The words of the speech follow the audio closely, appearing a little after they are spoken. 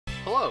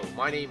Hello,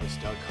 my name is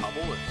Doug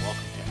Hubble and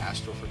welcome to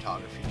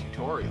Astrophotography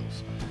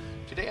Tutorials.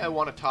 Today I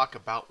want to talk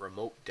about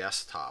remote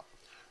desktop.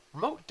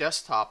 Remote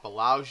desktop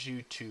allows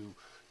you to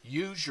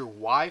use your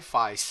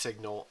Wi-Fi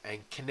signal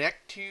and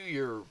connect to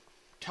your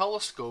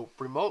telescope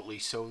remotely,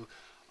 so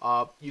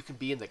you can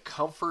be in the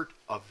comfort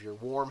of your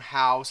warm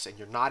house and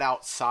you're not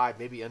outside,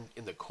 maybe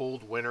in the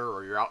cold winter,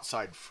 or you're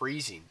outside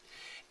freezing.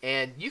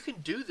 And you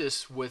can do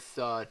this with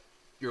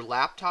your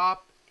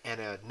laptop and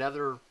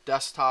another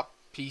desktop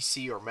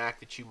PC or Mac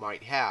that you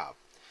might have.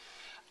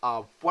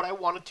 What I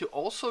wanted to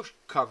also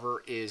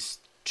cover is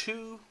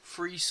two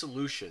free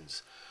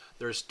solutions.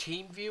 There's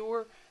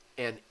TeamViewer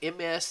and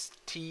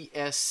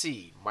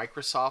MSTSC,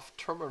 Microsoft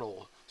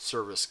Terminal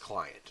Service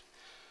Client.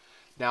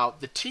 Now,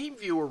 the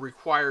TeamViewer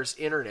requires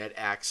internet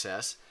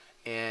access,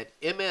 and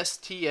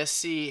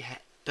MSTSC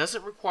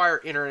doesn't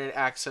require internet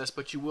access,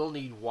 but you will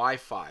need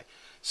Wi-Fi.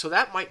 So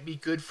that might be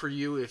good for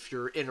you if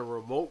you're in a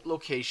remote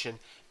location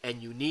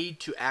and you need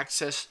to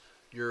access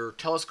your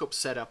telescope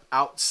setup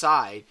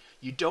outside.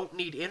 You don't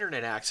need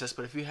internet access,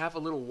 but if you have a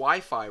little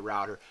Wi-Fi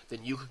router, then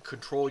you can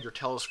control your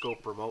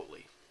telescope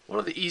remotely. One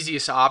of the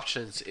easiest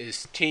options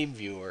is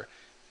TeamViewer,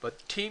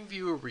 but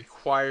TeamViewer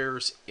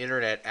requires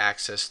internet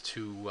access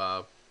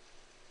to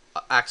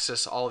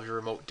access all of your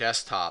remote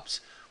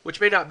desktops,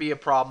 which may not be a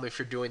problem if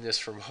you're doing this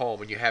from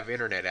home and you have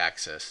internet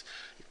access.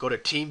 Go to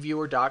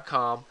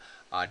TeamViewer.com,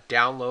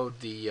 download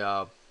the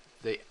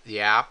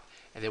app,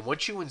 and then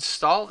once you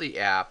install the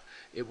app,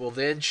 it will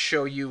then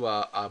show you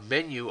a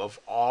menu of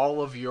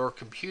all of your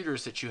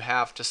computers that you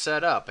have to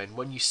set up. And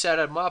when you set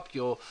them up,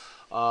 you'll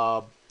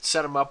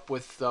set them up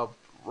with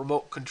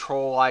remote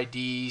control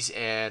IDs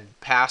and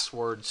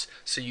passwords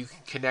so you can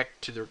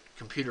connect to the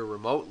computer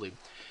remotely.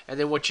 And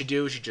then what you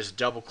do is you just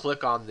double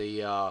click on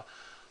the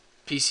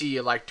PC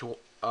you like to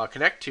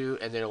connect to,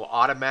 and then it will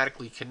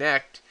automatically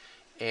connect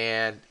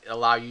and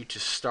allow you to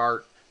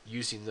start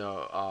using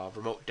the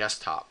remote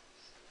desktop.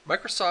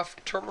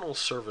 Microsoft Terminal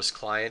Service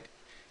Client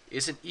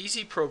is an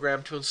easy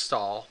program to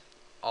install,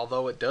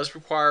 although it does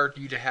require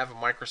you to have a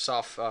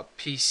Microsoft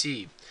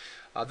PC.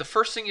 The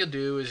first thing you'll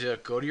do is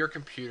go to your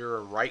computer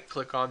and right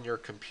click on your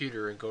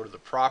computer and go to the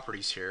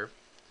properties here.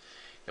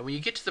 And when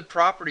you get to the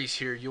properties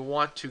here, you'll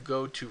want to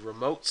go to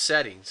remote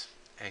settings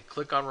and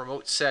click on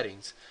remote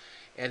settings.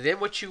 And then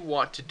what you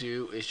want to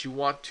do is you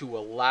want to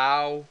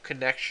allow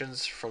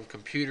connections from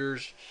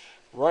computers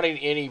running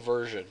any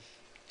version.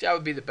 That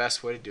would be the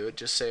best way to do it.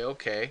 Just say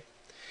OK.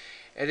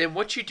 And then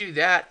once you do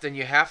that, then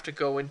you have to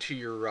go into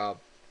your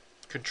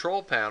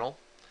control panel.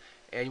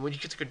 And when you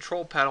get to the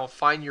control panel,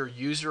 find your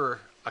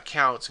user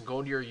accounts and go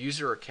into your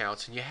user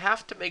accounts. And you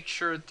have to make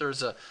sure that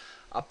there's a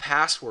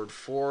password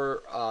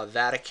for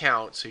that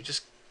account. So you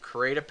just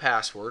create a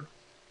password.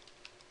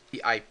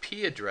 The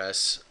IP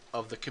address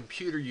of the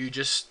computer you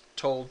just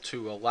told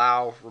to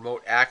allow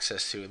remote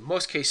access to. In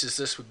most cases,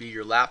 this would be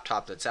your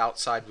laptop that's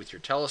outside with your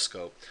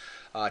telescope.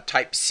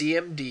 Type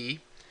CMD,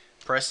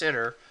 press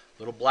enter.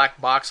 Little black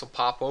box will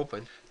pop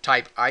open.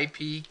 Type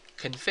IP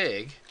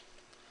config,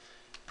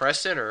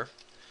 press enter,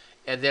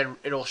 and then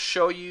it'll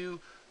show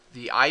you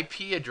the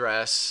IP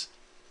address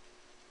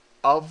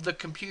of the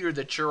computer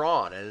that you're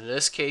on. And in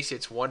this case,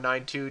 it's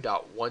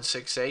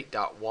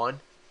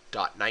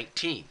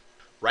 192.168.1.19.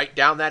 Write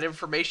down that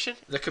information.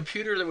 The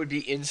computer that would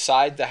be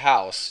inside the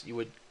house, you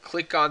would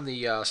click on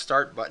the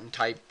start button,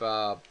 type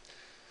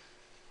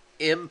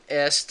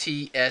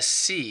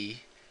MSTSC,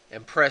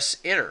 and press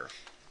enter.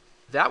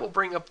 That will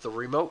bring up the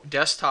remote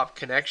desktop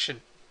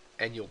connection,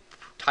 and you'll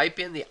type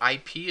in the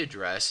IP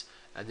address,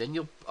 and then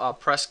you'll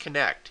press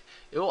connect.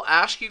 It will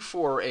ask you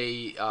for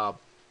a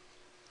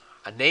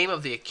name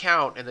of the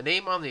account, and the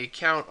name on the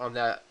account on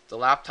the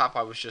laptop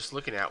I was just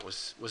looking at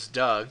was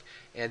Doug,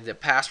 and the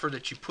password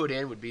that you put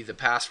in would be the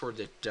password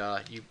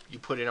that you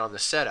put in on the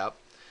setup.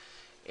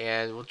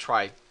 And we'll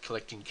try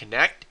clicking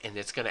connect, and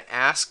it's going to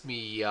ask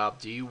me,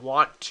 do you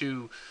want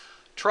to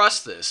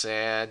trust this?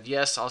 And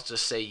yes, I'll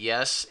just say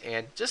yes,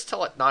 and just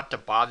tell it not to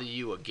bother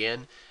you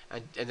again,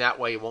 and that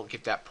way you won't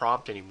get that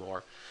prompt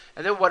anymore.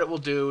 And then what it will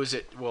do is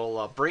it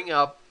will bring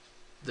up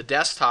the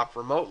desktop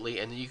remotely,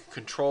 and then you can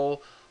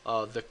control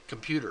the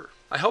computer.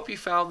 I hope you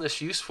found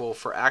this useful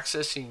for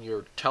accessing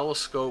your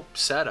telescope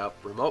setup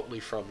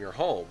remotely from your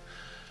home.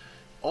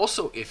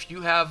 Also, if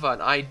you have an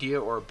idea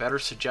or a better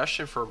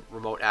suggestion for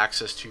remote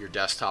access to your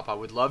desktop, I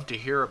would love to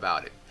hear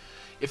about it.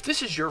 If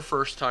this is your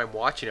first time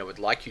watching, I would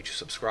like you to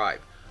subscribe.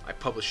 I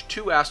publish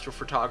 2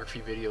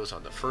 astrophotography videos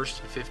on the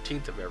 1st and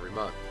 15th of every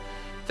month.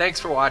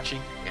 Thanks for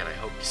watching, and I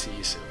hope to see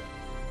you soon.